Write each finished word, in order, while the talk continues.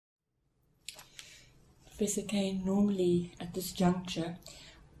Professor Kane, normally at this juncture,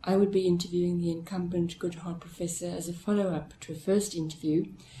 I would be interviewing the incumbent Goodhart professor as a follow-up to a first interview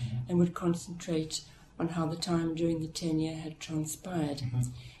and would concentrate on how the time during the tenure had transpired.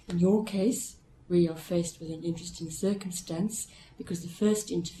 In your case, we are faced with an interesting circumstance because the first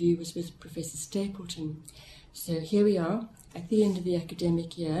interview was with Professor Stapleton. So here we are at the end of the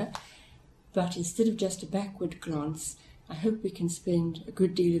academic year, but instead of just a backward glance, I hope we can spend a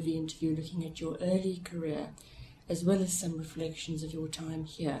good deal of the interview looking at your early career, as well as some reflections of your time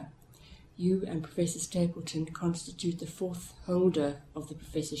here. You and Professor Stapleton constitute the fourth holder of the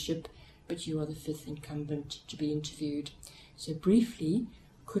professorship, but you are the fifth incumbent to be interviewed. So briefly,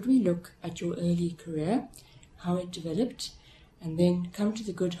 could we look at your early career, how it developed, and then come to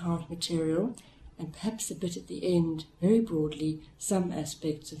the Goodhart material, and perhaps a bit at the end, very broadly, some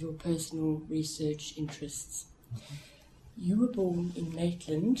aspects of your personal research interests. You were born in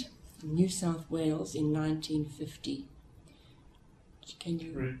Maitland, New South Wales, in 1950. Can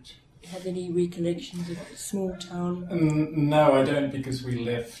you have any recollections of a small town? No, I don't, because we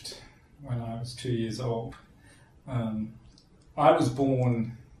left when I was 2 years old. I was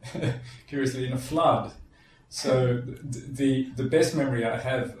born, curiously, in a flood. So the best memory I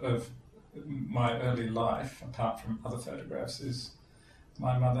have of my early life, apart from other photographs, is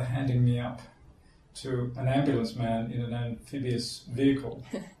my mother handing me up to an ambulance man in an amphibious vehicle,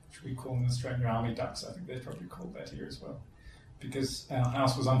 which we call in Australia Army ducks. I think they probably call that here as well, because our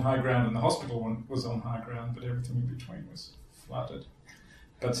house was on high ground and the hospital was on high ground, but everything in between was flooded.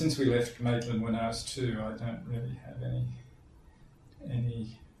 But since we left Maitland when I was 2, I don't really have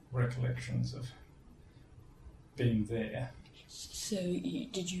any recollections of being there. So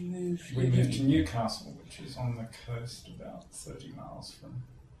did you move? We moved to Newcastle, which is on the coast about 30 miles from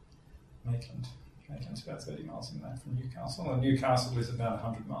Maitland. Maitland's about 30 miles inland from Newcastle, and Newcastle is about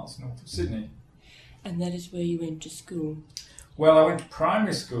 100 miles north of Sydney. And that is where you went to school? Well, I went to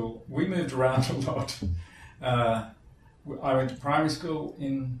primary school. We moved around a lot. I went to primary school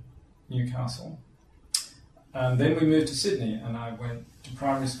in Newcastle, and then we moved to Sydney, and I went to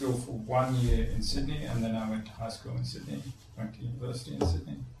primary school for 1 year in Sydney, and then I went to high school in Sydney, went to university in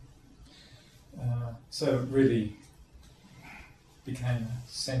Sydney. So really became a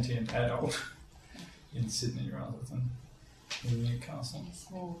sentient adult in Sydney rather than in Newcastle. In a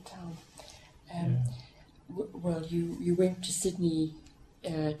small town. Well, you went to Sydney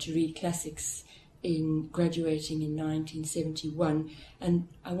to read classics in graduating in 1971, and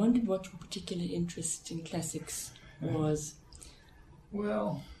I wondered what your particular interest in classics was.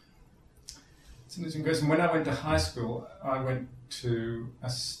 Well, it's an interesting question. When I went to high school, I went to a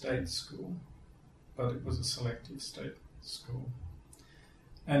state school, but it was a selective state school.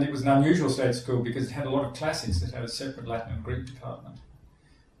 And it was an unusual state school because it had a lot of classics. It had a separate Latin and Greek department,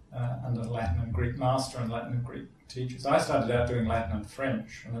 and a Latin and Greek master and Latin and Greek teachers. I started out doing Latin and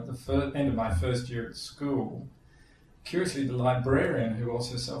French, and at the end of my first year at school, curiously, the librarian, who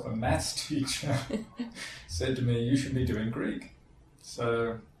was herself a maths teacher, said to me, "You should be doing Greek."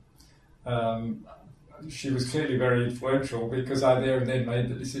 So she was clearly very influential, because I there and then made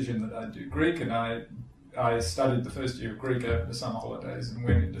the decision that I'd do Greek, and I studied the first year of Greek over the summer holidays and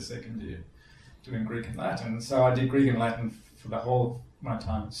went into second year doing Greek and Latin. So I did Greek and Latin for the whole of my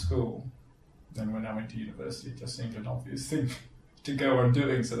time at school. Then when I went to university, it just seemed an obvious thing to go on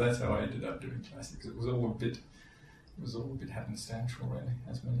doing, so that's how I ended up doing classics. It was all a bit happenstantial, really,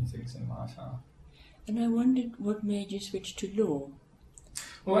 as many things in life are. And I wondered what made you switch to law?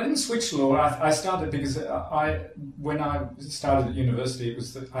 Well, I didn't switch law. I started because when I started at university, it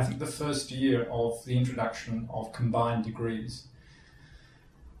was, I think, the first year of the introduction of combined degrees.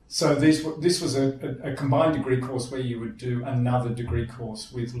 So this was a combined degree course where you would do another degree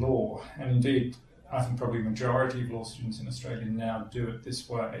course with law. And indeed, I think probably the majority of law students in Australia now do it this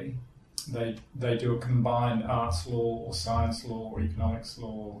way. They do a combined arts law or science law or economics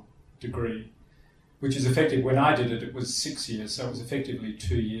law degree, which is effective. When I did it, it was 6 years, so it was effectively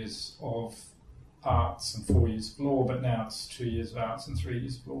 2 years of arts and 4 years of law, but now it's 2 years of arts and 3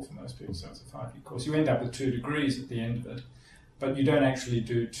 years of law for most people, so it's a 5-year course. You end up with 2 degrees at the end of it, but you don't actually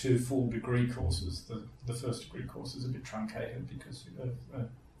do 2 full degree courses. The first degree course is a bit truncated because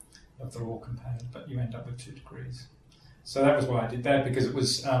of the law component, but you end up with 2 degrees. So that was why I did that, because it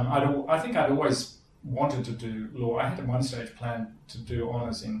was, I think I'd always wanted to do law. I had at one stage planned to do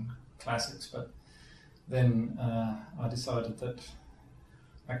honours in classics, but then I decided that,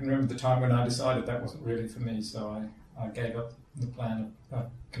 I can remember the time when I decided that wasn't really for me, so I gave up the plan of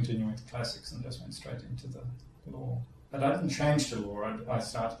continuing with classics and just went straight into the law. But I didn't change to law. I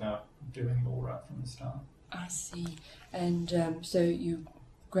started out doing law right from the start. I see. And so you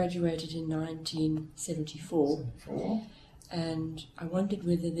graduated in 1974. 74. And I wondered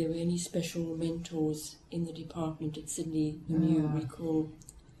whether there were any special mentors in the department at Sydney whom you recall.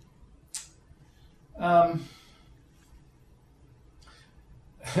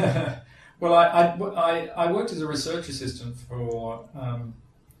 Well, I worked as a research assistant for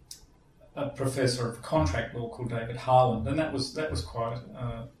a professor of contract law called David Harland, and that was quite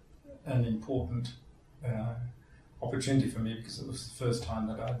an important opportunity for me because it was the first time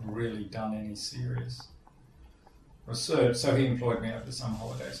that I'd really done any serious research. So he employed me over the summer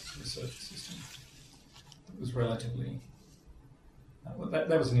holidays as a research assistant. It was relatively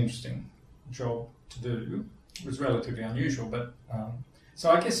that was an interesting job to do. It was relatively unusual, but so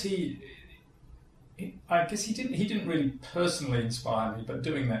I guess he didn't really personally inspire me, but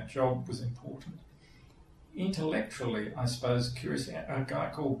doing that job was important. Intellectually, I suppose, curiously, a guy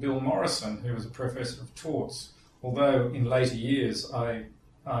called Bill Morrison, who was a professor of torts, although in later years I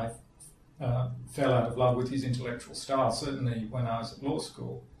fell out of love with his intellectual style. Certainly when I was at law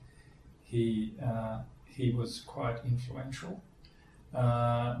school, he was quite influential.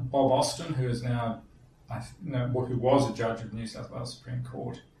 Bob Austin, who is now, who was a judge of New South Wales Supreme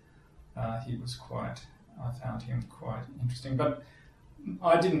Court, I found him quite interesting. But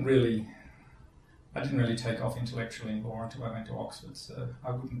I didn't really take off intellectually in law until I went to Oxford. So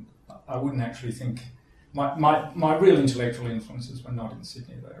I wouldn't actually think my real intellectual influences were not in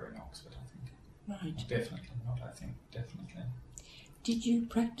Sydney; they were in Oxford. I think. Right. Definitely not. I think definitely. Did you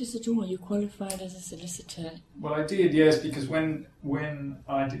practice at all? You qualified as a solicitor? Well, I did, yes, because when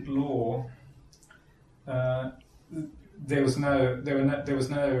I did law, there was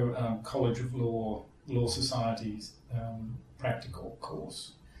no College of Law Society's practical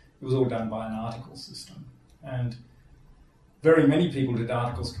course. It was all done by an article system, and very many people did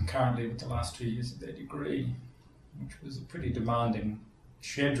articles concurrently with the last 2 years of their degree, which was a pretty demanding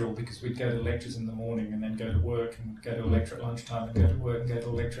schedule because we'd go to lectures in the morning and then go to work and go to a lecture at lunchtime and go to work and go to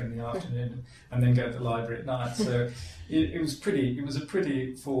a lecture in the afternoon and then go to the library at night. So it was a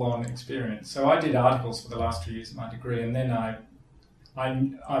pretty full-on experience. So I did articles for the last 2 years of my degree, and then I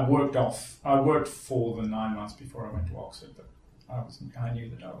worked for the 9 months before I went to Oxford, but I knew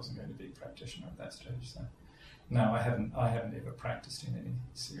that I wasn't going to be a practitioner at that stage. So no, I haven't ever practiced in any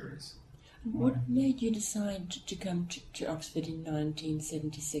serious. What made you decide to come to Oxford in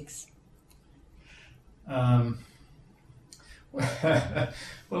 1976? Well,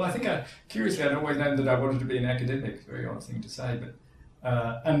 I think curiously I'd always known that I wanted to be an academic. Very odd thing to say, but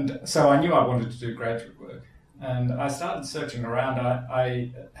and so I knew I wanted to do graduate work, and I started searching around.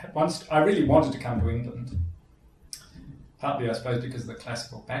 I really wanted to come to England, partly I suppose because of the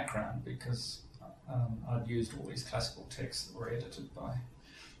classical background, because I'd used all these classical texts that were edited by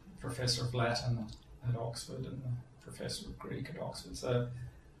a professor of Latin at Oxford and a professor of Greek at Oxford. So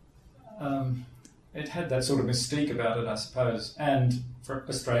it had that sort of mystique about it, I suppose. And for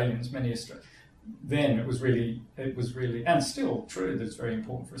Australians, then it was really, and still true, that it's very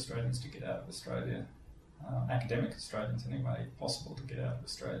important for Australians to get out of Australia, academic Australians anyway, if possible, to get out of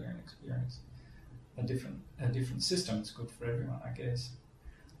Australia and experience a different system. It's good for everyone, I guess.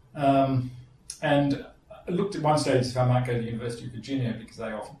 And I looked at one stage if I might go to the University of Virginia because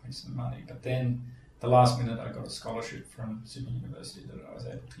they offered me some money, but then the last minute I got a scholarship from Sydney University that I was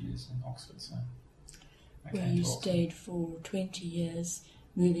able to use in Oxford. So where you stayed for 20 years,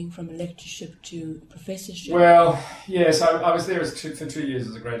 moving from a lectureship to a professorship. Well, yes, I was there for 2 years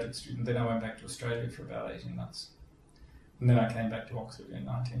as a graduate student. Then I went back to Australia for about 18 months. And then I came back to Oxford in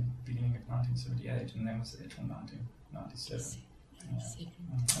beginning of 1978, and then was there till 1997.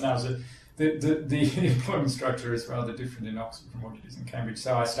 And that was the employment structure is rather different in Oxford from what it is in Cambridge.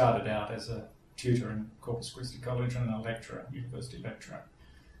 So I started out as a tutor in Corpus Christi College and a lecturer, university lecturer.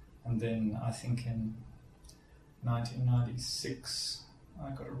 And then I think in 1996 I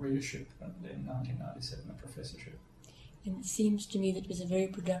got a readership, and then in 1997 a professorship. And it seems to me that it was a very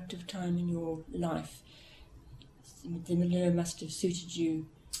productive time in your life. The milieu must have suited you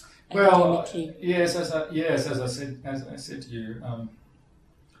academically. Well, yes, as I said to you,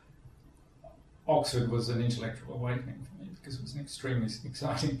 Oxford was an intellectual awakening for me because it was an extremely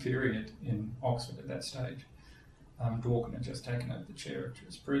exciting period in Oxford at that stage. Dworkin had just taken over the chair of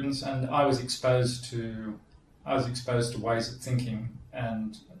jurisprudence, and I was exposed to ways of thinking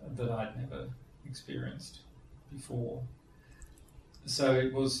and that I'd never experienced before. So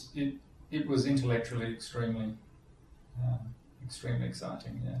it was intellectually extremely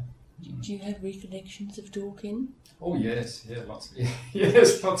exciting. Yeah. Do you have recollections of Dworkin? Oh yes, lots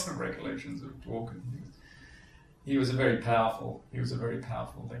of recollections of Dworkin. He was a very powerful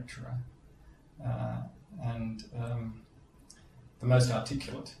lecturer, and the most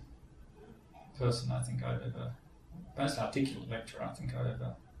articulate person most articulate lecturer I think I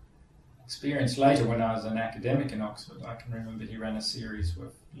ever experienced. Later, when I was an academic in Oxford, I can remember he ran a series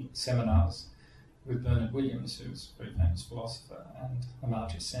of seminars with Bernard Williams, who was a very famous philosopher, and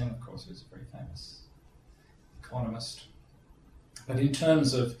Amartya Sen, of course, who's a very famous economist. But in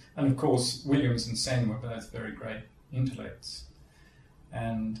terms of, and of course, Williams and Sen were both very great intellects,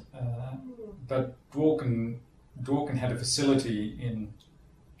 and but Dworkin had a facility in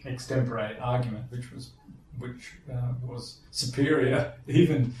extempore argument, which was superior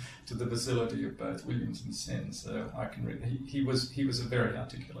even to the facility of both Williams and Sen. So I can really, he was a very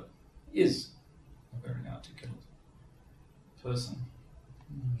articulate, is a very articulate person.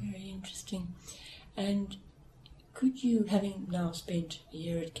 Very interesting. And could you, having now spent a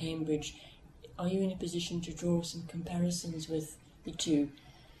year at Cambridge, are you in a position to draw some comparisons with the two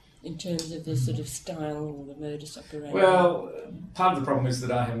in terms of the sort of style or the modus operandi? Well, part of the problem is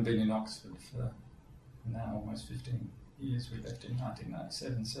that I haven't been in Oxford for now almost 15 years. We left in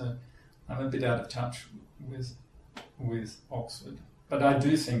 1997, so I'm a bit out of touch with Oxford. But I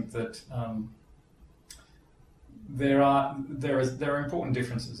do think that there are important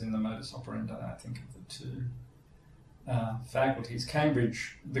differences in the modus operandi, I think, of the two faculties.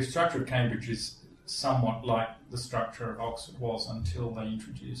 Cambridge, the structure of Cambridge is somewhat like the structure of Oxford was until they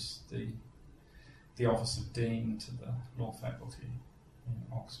introduced the office of dean to the law faculty in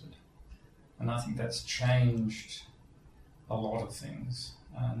Oxford. And I think that's changed a lot of things.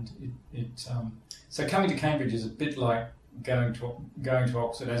 And so coming to Cambridge is a bit like going to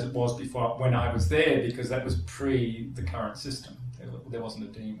Oxford as it was before when I was there, because that was pre the current system. There wasn't a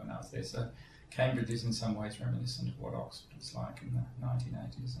dean when I was there. So Cambridge is in some ways reminiscent of what Oxford was like in the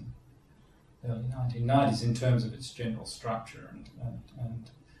 1980s and early 1990s in terms of its general structure and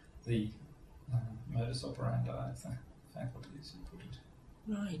the modus operandi of the faculty, as you put it.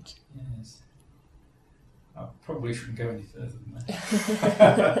 Right. Yes. I probably shouldn't go any further than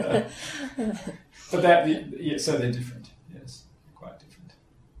that. But so they're different. Yes, quite different.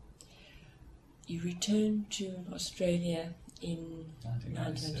 You returned to Australia in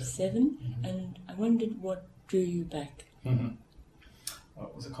 1997, and I wondered what drew you back. Mm-hmm. Well,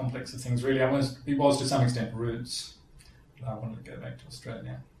 it was a complex of things, really. It was to some extent roots. I wanted to go back to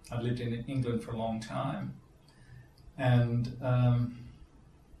Australia. I'd lived in England for a long time, and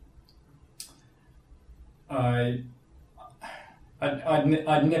I'd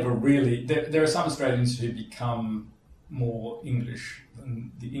never really. There are some Australians who become more English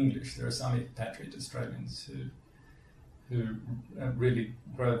than the English. There are some expatriate Australians who really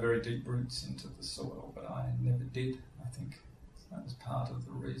grow very deep roots into the soil, but I never did. I think that was part of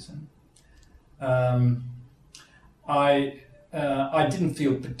the reason. I didn't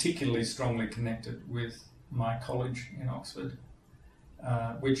feel particularly strongly connected with my college in Oxford,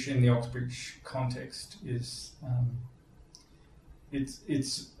 which in the Oxbridge context is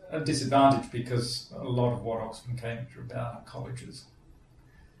it's a disadvantage because a lot of what Oxford and Cambridge are about are colleges.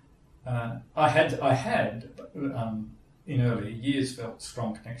 I had in earlier years felt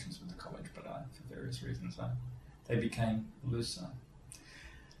strong connections with the college, but for various reasons they became looser.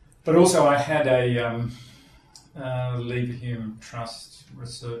 But also I had a Leverhulme Trust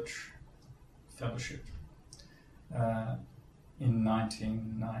research fellowship in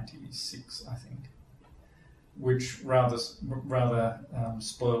 1996, I think, which rather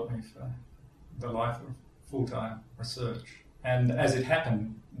spoilt me for the life of full-time research. And as it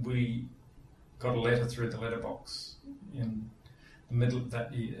happened, we got a letter through the letterbox in the middle of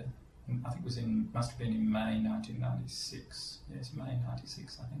that year. I think it must have been in May 1996. Yes, May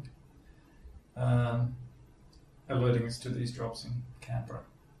 96, I think. Alerting us to these jobs in Canberra,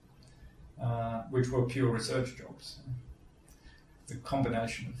 which were pure research jobs. The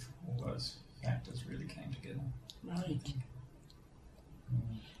combination of all those factors really came together. Right.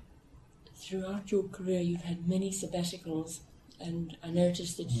 Throughout your career, you've had many sabbaticals, and I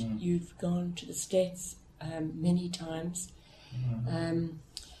noticed that you've gone to the States many times.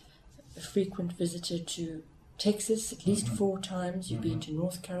 A frequent visitor to Texas, at least 4 times. You've been to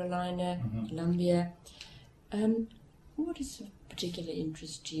North Carolina, Columbia. What is of particular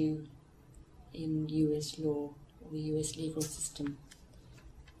interest to you in US law or the US legal system?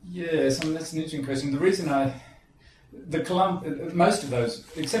 Yes, that's an interesting question. The reason most of those,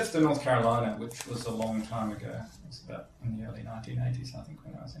 except for North Carolina, which was a long time ago, it was about in the early 1980s, I think,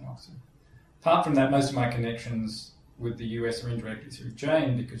 when I was in Oxford. Apart from that, most of my connections with the US are indirectly through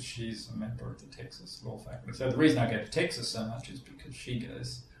Jane, because she's a member of the Texas law faculty. So the reason I go to Texas so much is because she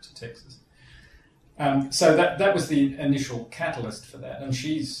goes to Texas. So that was the initial catalyst for that, and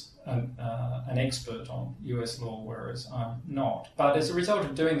she's an expert on US law, whereas I'm not. But as a result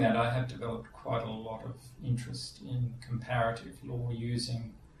of doing that, I have developed quite a lot of interest in comparative law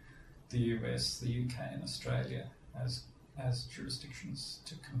using the US, the UK, and Australia as jurisdictions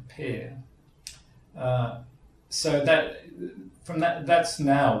to compare. So that's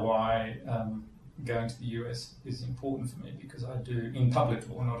now why going to the US is important for me, because I do, in public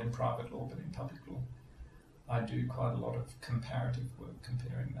law, not in private law, but in public law, I do quite a lot of comparative work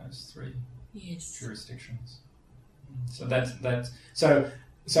comparing those three jurisdictions. So going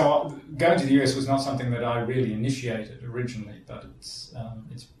to the US was not something that I really initiated originally, but it's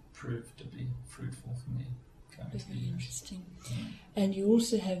proved to be fruitful for me. Very interesting. And you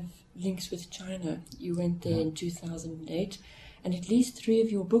also have links with China. You went there in 2008, and at least 3 of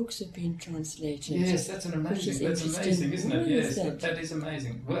your books have been translated. Yes, that's amazing, isn't it? Yes, that is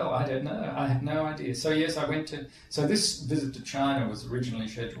amazing. Well, I don't know. I have no idea. So yes, I went to. So this visit to China was originally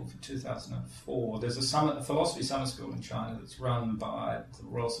scheduled for 2004. There's a philosophy summer school in China that's run by the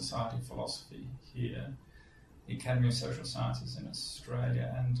Royal Society of Philosophy here, the Academy of Social Sciences in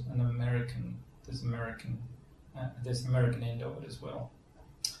Australia, and an American. There's an American end of it as well.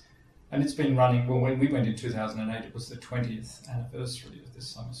 And it's been running, well, when we went in 2008, it was the 20th anniversary of this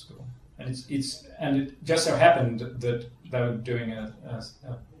summer school. And it just so happened that they were doing a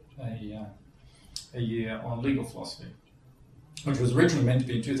year on legal philosophy, which was originally meant to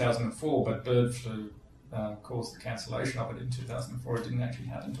be in 2004, but bird flu caused the cancellation of it in 2004. It didn't actually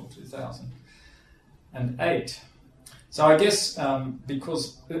happen until 2008. So I guess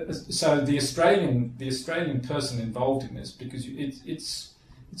because the Australian person involved in this, because it's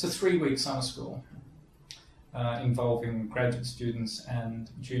a 3-week summer school involving graduate students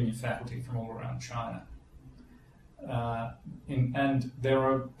and junior faculty from all around China, and there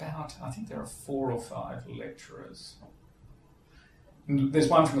are I think there are 4 or 5 lecturers. And there's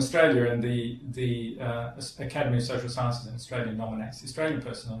one from Australia, and the Academy of Social Sciences in Australia nominates the Australian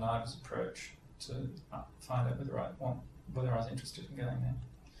person, and I was approached to find out whether I was interested in going there.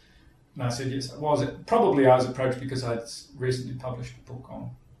 And I said yes. Probably I was approached because I'd recently published a book on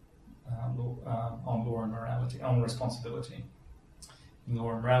law and morality, on responsibility in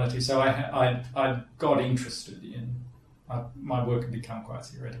law and morality. So I got interested in. My work had become quite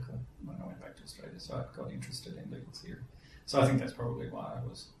theoretical when I went back to Australia, so I got interested in legal theory. So I think that's probably why I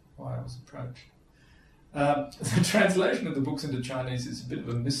was approached. The translation of the books into Chinese is a bit of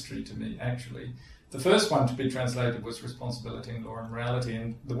a mystery to me, actually. The first one to be translated was Responsibility in Law and Morality,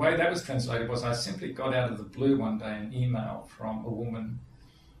 and the way that was translated was I simply got out of the blue one day an email from a woman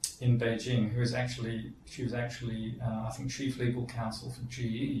in Beijing who was actually, I think, chief legal counsel for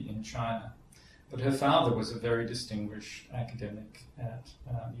GE in China. But her father was a very distinguished academic at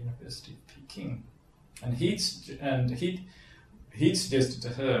the University of Peking, and he'd suggested to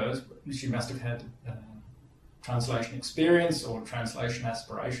her, she must have had translation experience or translation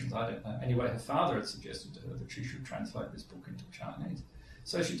aspirations, I don't know. Anyway, her father had suggested to her that she should translate this book into Chinese.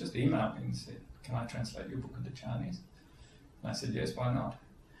 So she just emailed me and said, "Can I translate your book into Chinese?" And I said, "Yes, why not?"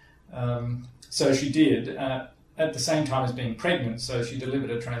 So she did, at the same time as being pregnant, so she delivered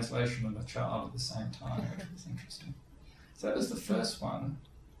a translation of a child at the same time, which was interesting. So that was the first one.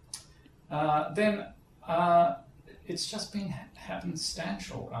 Then it's just been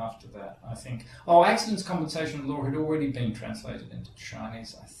happenstantial after that, I think. Accidents Compensation Law had already been translated into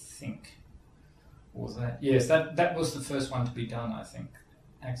Chinese, I think. Was that? Yes, that was the first one to be done, I think.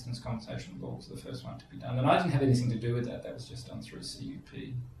 Accidents Compensation Law was the first one to be done. And I didn't have anything to do with that. That was just done through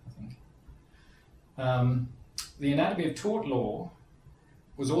CUP, I think. The Anatomy of Tort Law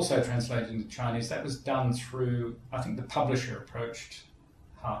was also translated into Chinese. That was done through, I think the publisher approached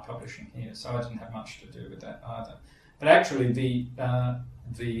Hart Publishing here, so I didn't have much to do with that either. But actually, the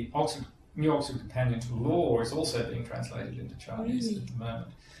New Oxford Companion to Law is also being translated into Chinese at the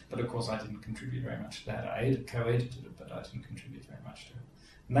moment. But of course, I didn't contribute very much to that. I co-edited it, but I didn't contribute very much to it.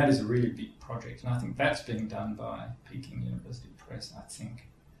 And that is a really big project, and I think that's being done by Peking University Press, I think.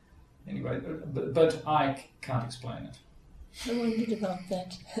 Anyway, but I can't explain it. I wondered about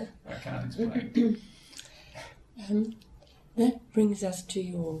that. I can't explain it. That brings us to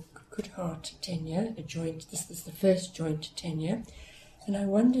your Goodhart tenure, this was the first joint tenure, and I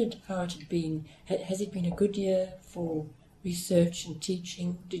wondered how it had been. Has it been a good year for research and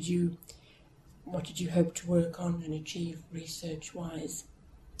teaching? What did you hope to work on and achieve research-wise?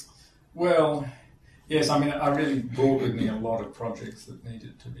 Well, yes, I mean, I really brought with me a lot of projects that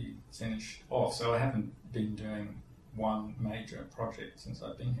needed to be finished off, so I haven't been doing one major project since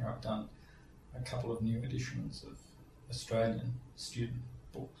I've been here. I've done a couple of new editions of Australian student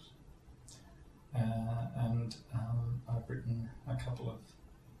books, and I've written a couple of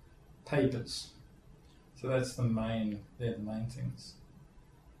papers. So that's they're the main things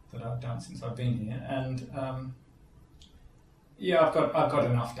that I've done since I've been here. And I've got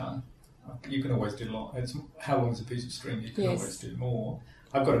enough done. You can always do a lot. It's how long is a piece of string? You can always do more.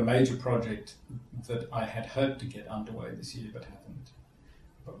 I've got a major project that I had hoped to get underway this year, but haven't.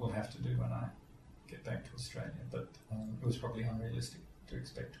 But we'll have to do when I get back to Australia. But it was probably unrealistic to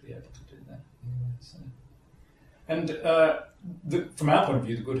expect to be able to do that anyway. So. And from our point of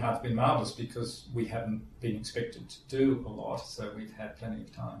view, the Goodhart's been marvellous because we haven't been expected to do a lot, so we've had plenty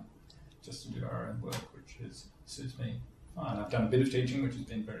of time just to do our own work, which suits me fine. I've done a bit of teaching, which has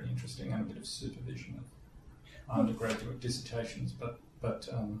been very interesting, and a bit of supervision of undergraduate dissertations, but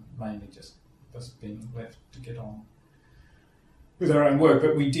mainly just being left to get on with our own work.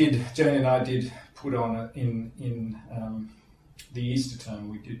 But Jane and I did put on in the Easter term,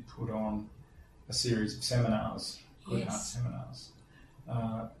 we did put on a series of seminars, Goodhart seminars,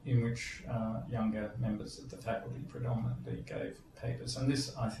 in which younger members of the faculty predominantly gave papers. And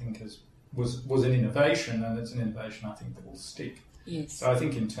this, I think, was an innovation, and it's an innovation I think that will stick. Yes. So I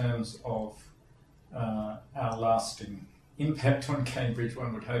think in terms of our lasting impact on Cambridge,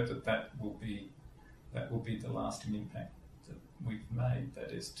 one would hope that will be the lasting impact that we've made.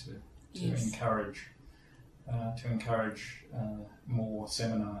 That is to encourage more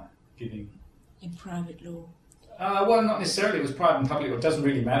seminar giving in private law. Well, not necessarily. It was private and public. It doesn't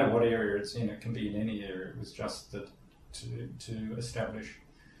really matter what area it's in. It can be in any area. It was just that to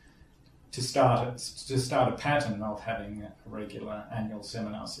start a pattern of having a regular annual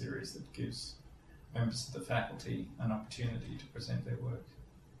seminar series that gives members of the faculty an opportunity to present their work.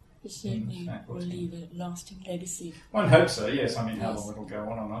 It certainly will leave a lasting legacy. One hopes so, yes. I mean, how long it'll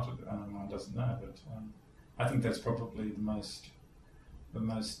go on or not, one doesn't know. But I think that's probably the most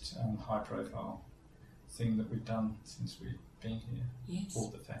high-profile thing that we've done since we've been here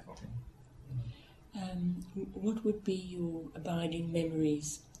for the faculty. What would be your abiding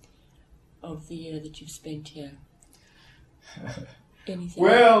memories of the year that you've spent here? Anything?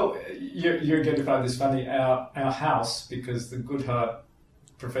 Well, you're going to find this funny. Our house, because the Goodhart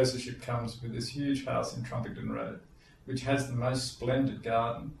professorship comes with this huge house in Trumpington Road, which has the most splendid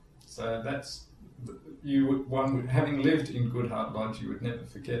garden. So that's having lived in Goodhart Lodge, you would never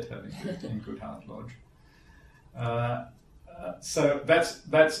forget having lived in Goodhart Lodge. So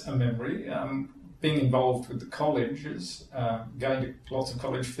that's a memory. Being involved with the colleges, going to lots of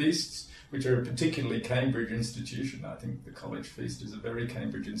college feasts, which are a particularly Cambridge institution. I think the college feast is a very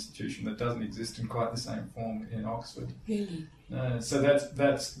Cambridge institution that doesn't exist in quite the same form in Oxford. Really? So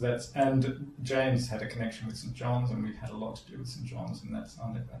that's and James had a connection with St John's, and we've had a lot to do with St John's, and that's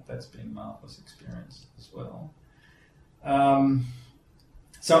been a marvellous experience as well.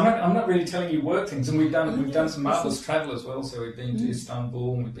 So I'm not really telling you work things, and we've done some marvellous travel as well. So we've been to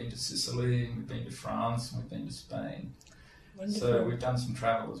Istanbul, and we've been to Sicily, and we've been to France, and we've been to Spain. Wonderful. So we've done some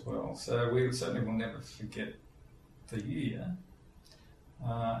travel as well. So we certainly will never forget the year.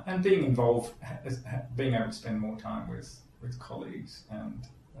 And being involved, being able to spend more time with colleagues and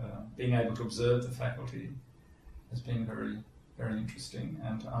being able to observe the faculty has been very, very interesting,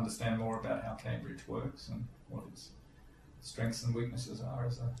 and to understand more about how Cambridge works and what its strengths and weaknesses are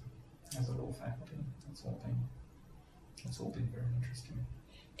as a law faculty. It's all been very interesting.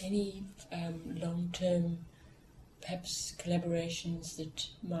 Any long-term, perhaps, collaborations that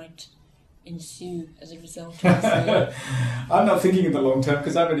might ensue as a result of this? I'm not thinking of the long term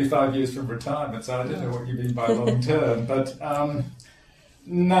because I'm only 5 years from retirement, so I don't know what you mean by long term. But I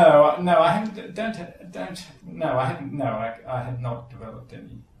had not developed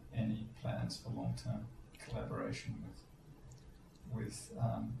any plans for long term collaboration with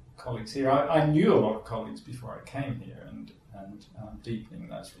colleagues here. I knew a lot of colleagues before I came here, and deepening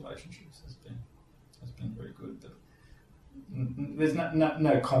those relationships has been very good. But there's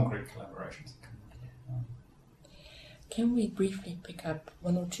no concrete collaborations. Can we briefly pick up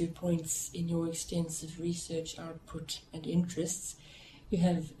one or two points in your extensive research output and interests? You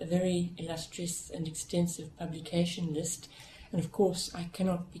have a very illustrious and extensive publication list, and of course I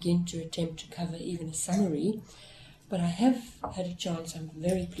cannot begin to attempt to cover even a summary, but I have had a chance, I'm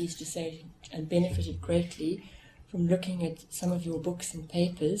very pleased to say, and benefited greatly from looking at some of your books and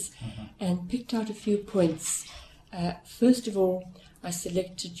papers, and picked out a few points. First of all, I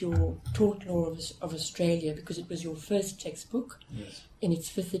selected your Tort Law of Australia because it was your first textbook in its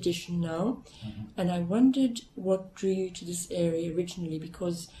 5th edition now, and I wondered what drew you to this area originally,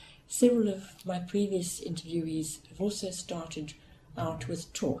 because several of my previous interviewees have also started out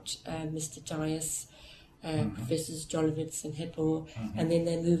with tort, Mr. Dias, Professors Jolovitz and Heppel, and then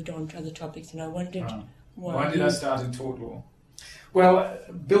they moved on to other topics, and I wondered why. Why did I start in tort law? Well,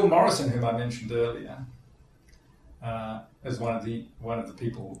 Bill Morrison, whom I mentioned earlier, as one of the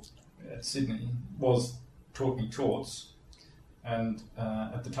people at Sydney, taught me torts, and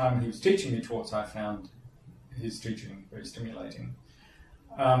at the time he was teaching me torts, I found his teaching very stimulating.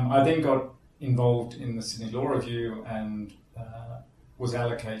 I then got involved in the Sydney Law Review and was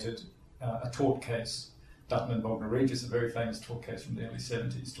allocated a tort case, Dutton and Bognor Regis, a very famous tort case from the early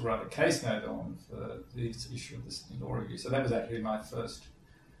 70s, to write a case note on for this issue of the Sydney Law Review. So that was actually my first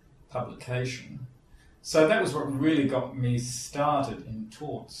publication. So that was what really got me started in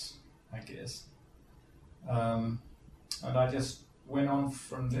torts, I guess. And I just went on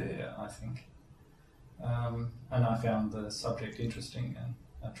from there, I think. And I found the subject interesting and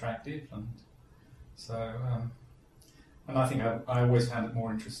attractive, and so and I think I always found it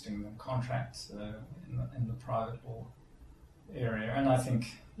more interesting than contracts in the private law area. And I think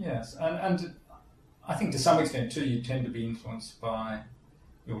yes, and I think to some extent too, you tend to be influenced by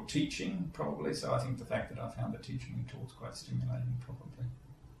your teaching, probably. So I think the fact that I found the teaching in torts quite stimulating probably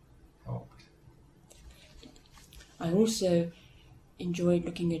helped. I also enjoyed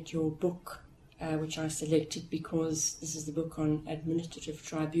looking at your book, which I selected because this is the book on administrative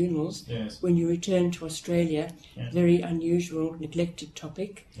tribunals. Yes. When you return to Australia, Yes. very unusual, neglected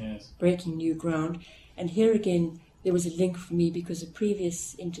topic, Yes. breaking new ground. And here again, there was a link for me because a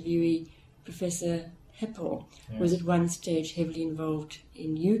previous interviewee, Professor Heppel, was at one stage heavily involved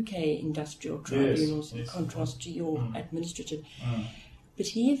in UK industrial tribunals, in contrast to your administrative. But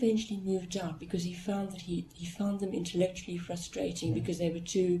he eventually moved out because he found that he found them intellectually frustrating because they were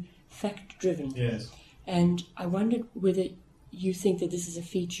too fact-driven. Yes. And I wondered whether you think that this is a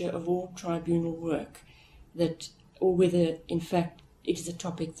feature of all tribunal work, or whether, in fact, it is a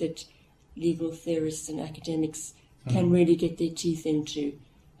topic that legal theorists and academics can really get their teeth into,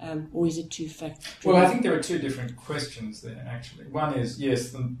 or is it too fact-driven? Well, I think there are two different questions there, actually. One is,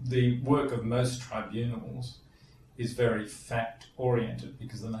 yes, the work of most tribunals is very fact-oriented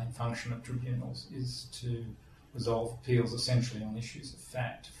because the main function of tribunals is to resolve appeals essentially on issues of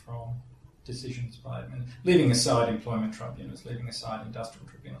fact from decisions by leaving aside employment tribunals, leaving aside industrial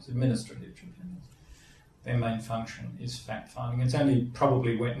tribunals, administrative tribunals. Their main function is fact-finding. It's only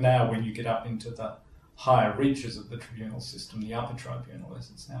probably now when you get up into the higher reaches of the tribunal system, the upper tribunal as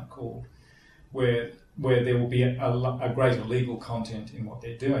it's now called, where there will be a greater legal content in what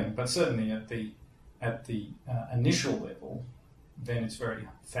they're doing. But certainly at the initial level, then it's very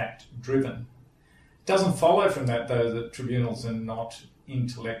fact-driven. It doesn't follow from that, though, that tribunals are not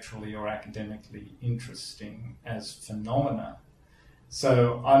intellectually or academically interesting as phenomena.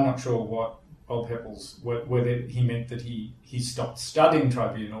 So I'm not sure what Bob Heppel's, whether he meant that he stopped studying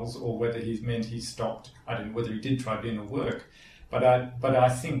tribunals or whether he meant he stopped, I don't know whether he did tribunal work, but I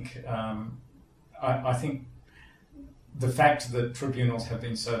think I think the fact that tribunals have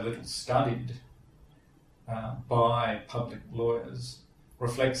been so little studied by public lawyers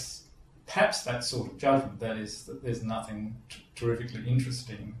reflects perhaps that sort of judgment, that is, that there's nothing terrifically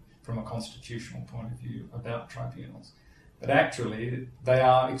interesting from a constitutional point of view about tribunals. But actually, they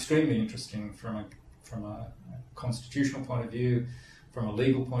are extremely interesting from a constitutional point of view, from a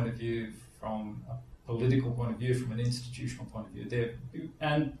legal point of view, from a political point of view, from an institutional point of view.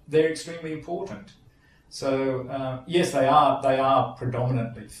 They're extremely important. So yes, they are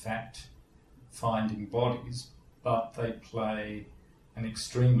predominantly fact-finding bodies, but they play an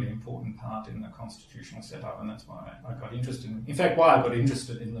extremely important part in the constitutional setup, and that's why I got interested in them. In fact, why I got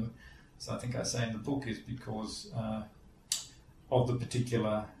interested in them, as I think I say in the book, is because of the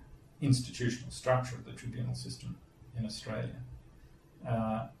particular institutional structure of the tribunal system in Australia.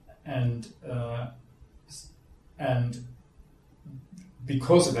 And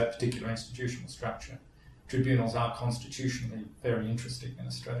because of that particular institutional structure, tribunals are constitutionally very interesting in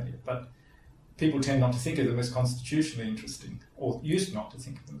Australia. But people tend not to think of them as constitutionally interesting, or used not to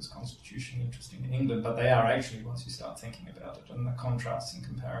think of them as constitutionally interesting in England, but they are actually once you start thinking about it. And the contrasts and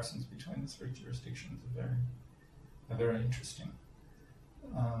comparisons between the three jurisdictions are very interesting.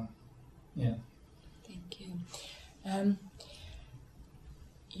 Yeah. Thank you.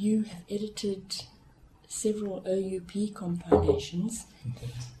 You have edited several OUP compilations,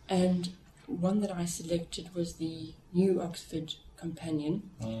 and one that I selected was the New Oxford Companion,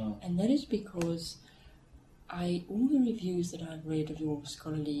 and that is because all the reviews that I've read of your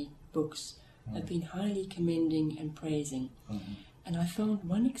scholarly books have been highly commending and praising. And I found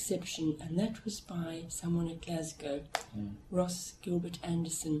one exception, and that was by someone at Glasgow, Ross Gilbert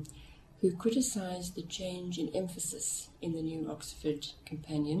Anderson, who criticised the change in emphasis in the New Oxford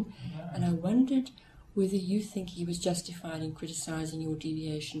Companion. And I wondered whether you think he was justified in criticising your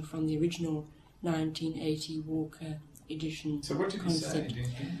deviation from the original 1980 Walker edition So what did concept. he say?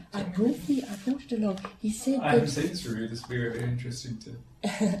 I brought it along. He said I haven't seen this review. This will be very interesting too.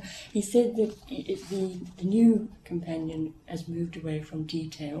 He said that the new companion has moved away from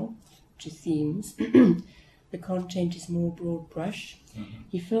detail to themes. The content is more broad brush. Mm-hmm.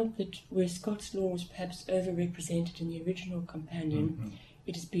 He felt that where Scots law was perhaps overrepresented in the original companion, Mm-hmm.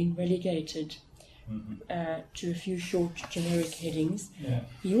 it has been relegated to a few short generic headings. Yeah.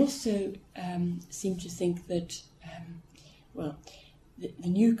 He also seemed to think that, the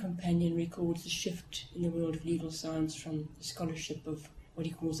new companion records the shift in the world of legal science from the scholarship of what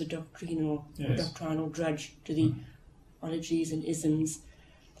he calls the doctrinal drudge to the ologies and isms,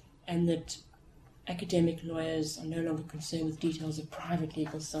 and that academic lawyers are no longer concerned with details of private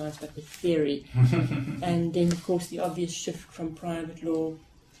legal science but with theory. And then, of course, the obvious shift from private law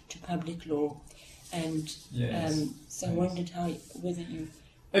to public law. And so I wondered whether you...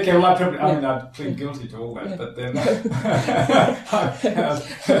 Okay, well, I'd plead guilty to all that, but then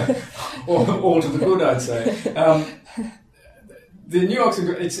all to the good, I'd say. The New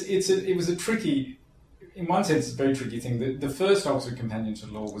Oxford, it was a tricky, in one sense, it's a very tricky thing. The first Oxford Companion to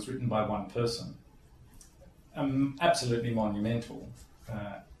Law was written by one person, absolutely monumental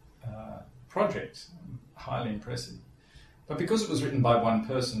project, highly impressive. But because it was written by one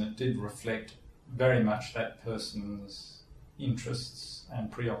person, it did reflect very much that person's interests and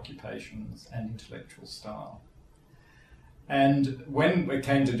preoccupations and intellectual style. And when it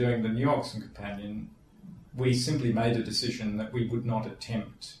came to doing the New Oxford Companion, we simply made a decision that we would not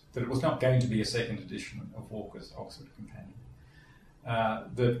attempt, that it was not going to be a second edition of Walker's Oxford Companion,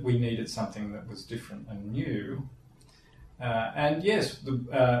 that we needed something that was different and new. And yes,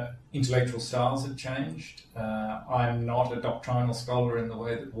 the intellectual styles had changed. I'm not a doctrinal scholar in the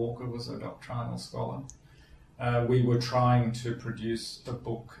way that Walker was a doctrinal scholar. We were trying to produce a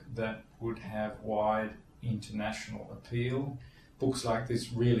book that would have wide international appeal. Books like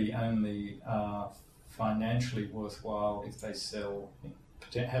this really only are financially worthwhile if they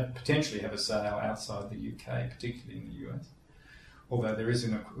potentially have a sale outside the UK, particularly in the US. Although there is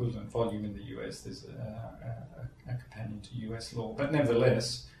an equivalent volume in the US, there's a companion to US law. But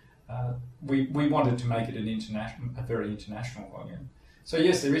nevertheless, we wanted to make it a very international volume. So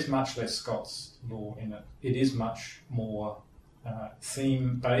yes, there is much less Scots law in it. It is much more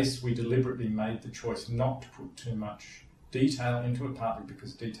theme-based. We deliberately made the choice not to put too much detail into it, partly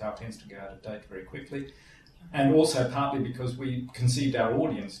because detail tends to go out of date very quickly, and also partly because we conceived our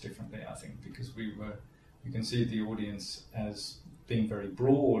audience differently, I think, because we conceived the audience as being very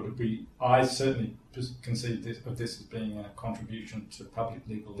broad. I certainly conceived of this as being a contribution to public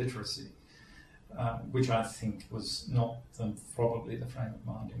legal literacy, which I think was not probably the frame of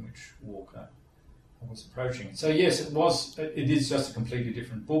mind in which Walker was approaching. So yes, it is just a completely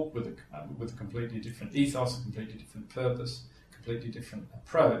different book with a completely different ethos, a completely different purpose, completely different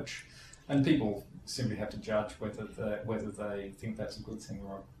approach, and people simply have to judge whether they think that's a good thing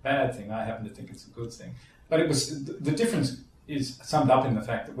or a bad thing. I happen to think it's a good thing, but the difference is summed up in the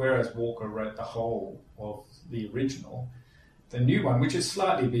fact that whereas Walker wrote the whole of the original, the new one, which is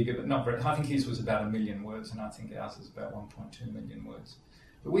slightly bigger but not very, I think his was about 1 million words, and I think ours is about 1.2 million words.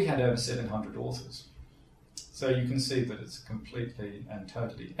 But we had over 700 authors. So you can see that it's completely and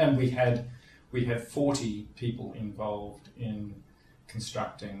totally... And we had 40 people involved in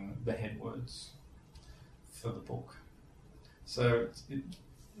constructing the headwords for the book. So,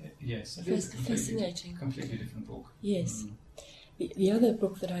 yes, it is fascinating. Completely different book. Yes. The other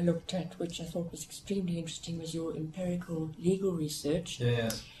book that I looked at, which I thought was extremely interesting, was your empirical legal research.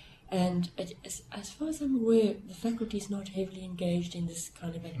 Yes. And as far as I'm aware, the faculty is not heavily engaged in this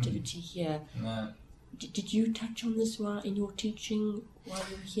kind of activity here. No. Did you touch on this in your teaching while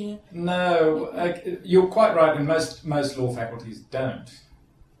you were here? No, you're quite right, and most law faculties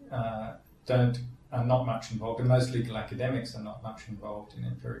are not much involved, and most legal academics are not much involved in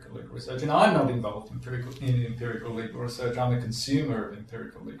empirical legal research. And I'm not involved in empirical legal research. I'm a consumer of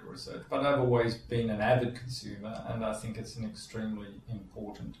empirical legal research, but I've always been an avid consumer, and I think it's an extremely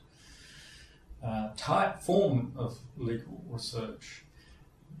important form of legal research.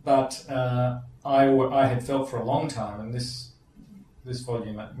 But I had felt for a long time, and this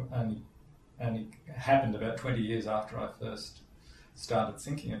volume only happened about 20 years after I first started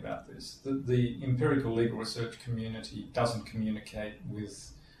thinking about this, that the empirical legal research community doesn't communicate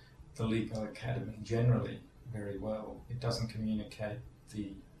with the legal academy generally very well. It doesn't communicate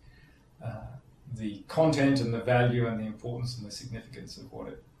the content and the value and the importance and the significance of what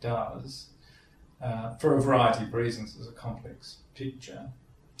it does for a variety of reasons. As a complex picture.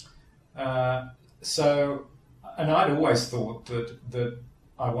 And I'd always thought that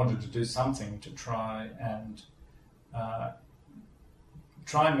I wanted to do something to try and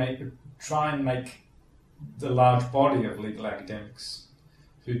try and make the large body of legal academics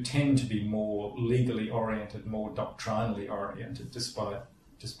who tend to be more legally oriented, more doctrinally oriented, despite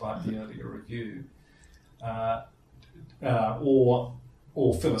the earlier review,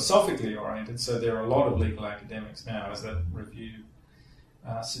 or philosophically oriented. So there are a lot of legal academics now, as that review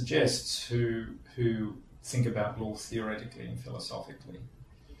suggests, who think about law theoretically and philosophically.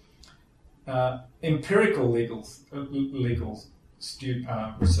 Empirical legal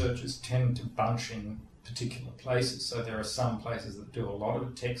researchers tend to bunch in particular places. So there are some places that do a lot of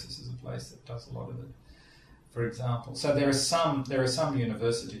it. Texas is a place that does a lot of it, for example. So there are some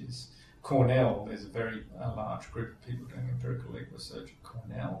universities. Cornell, there's a very large group of people doing empirical legal research at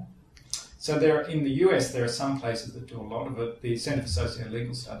Cornell. So in the US, there are some places that do a lot of it. The Centre for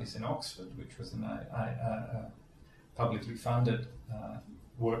Socio-Legal Studies in Oxford, which was a publicly funded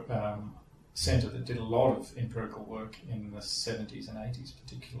centre that did a lot of empirical work in the 70s and 80s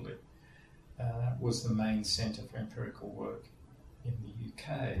particularly, was the main centre for empirical work in the UK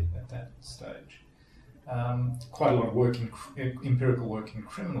at that stage. Quite a lot of work empirical work in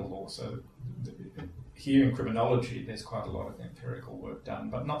criminal law. So here in criminology, there's quite a lot of empirical work done,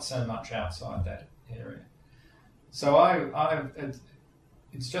 but not so much outside that area. So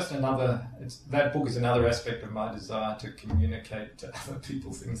that book is another aspect of my desire to communicate to other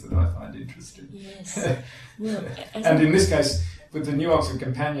people things that I find interesting. Yes. Well, and in this case, with the New Oxford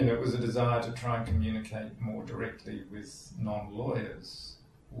Companion, it was a desire to try and communicate more directly with non-lawyers,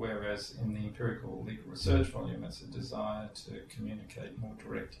 whereas in the empirical legal research volume, it's a desire to communicate more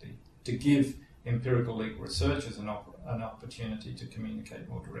directly, to give empirical legal researchers an opportunity to communicate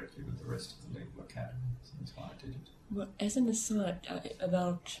more directly with the rest of the legal academy. So that's why I did it. Well, as an aside,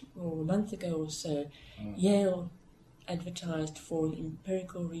 about a month ago or so, Yale advertised for an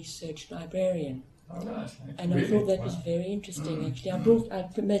empirical research librarian. Oh, nice. And really? I thought that was very interesting, actually. I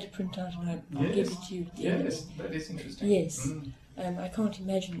made a printout and I'll give it to you. Yes, that is interesting. Yes. I can't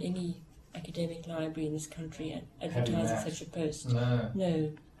imagine any academic library in this country advertising such a post.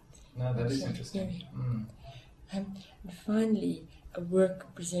 No, that is interesting. And finally, a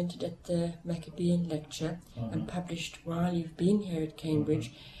work presented at the Maccabean lecture and published while you've been here at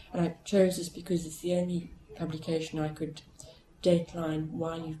Cambridge. And I chose this because it's the only publication I could dateline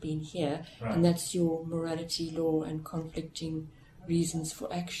while you've been here, and that's your Morality, Law and Conflicting Reasons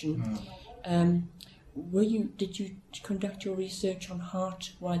for Action. Did you conduct your research on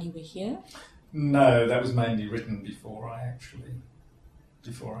Hart while you were here? No, that was mainly written before I actually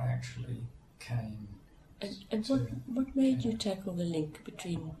came. And what made you tackle the link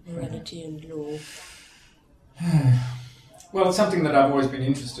between morality and law? Well, it's something that I've always been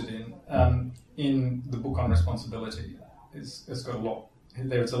interested in. In the book on responsibility, it's got a lot.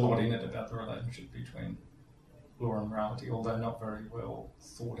 There's a lot in it about the relationship between law and morality, although not very well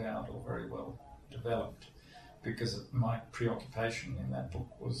thought out or very well developed, because my preoccupation in that book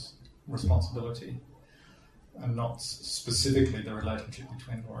was responsibility and not specifically the relationship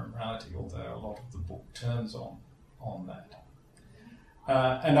between law and morality, although a lot of the book turns on that.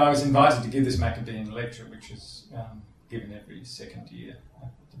 And I was invited to give this Maccabean lecture, which is given every second year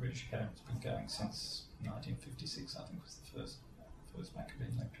at the British Academy. It's been going since 1956, I think was the first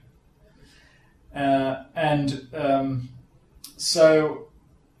Maccabean lecture. So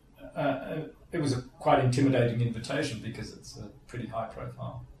it was a quite intimidating invitation because it's a pretty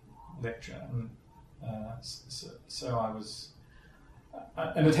high-profile lecture. And so I was...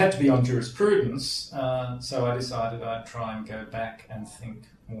 and it had to be on jurisprudence, so I decided I'd try and go back and think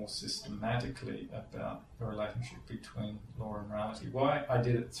more systematically about the relationship between law and morality. Why I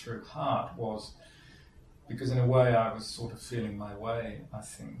did it through Hart was because in a way I was sort of feeling my way, I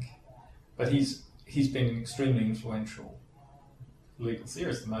think. But he's been an extremely influential legal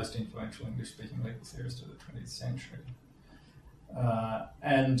theorist, the most influential English-speaking legal theorist of the 20th century.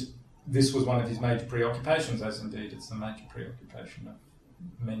 And this was one of his major preoccupations, as indeed it's the major preoccupation of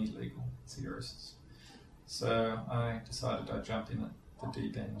many legal theorists. So I decided I'd jump in at the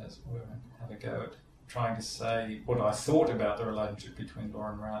deep end, as it were, and have a go at trying to say what I thought about the relationship between law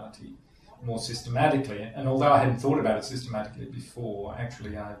and morality more systematically. And although I hadn't thought about it systematically before,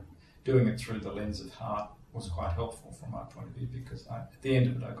 actually doing it through the lens of Hart was quite helpful from my point of view, because at the end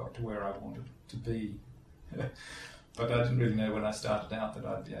of it I got to where I wanted to be. But I didn't really know when I started out that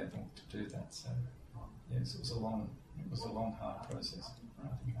I'd be able to do that. So yes, it was a long, hard process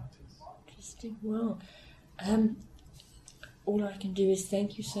writing that. Interesting. Well, all I can do is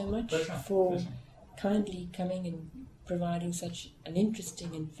thank you so much for kindly coming and providing such an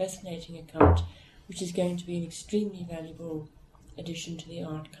interesting and fascinating account, which is going to be an extremely valuable addition to the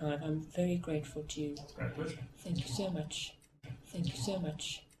archive. I'm very grateful to you. It's a great pleasure. Thank you so much. Thank you so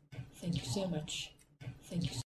much. Thank you so much. Thank you.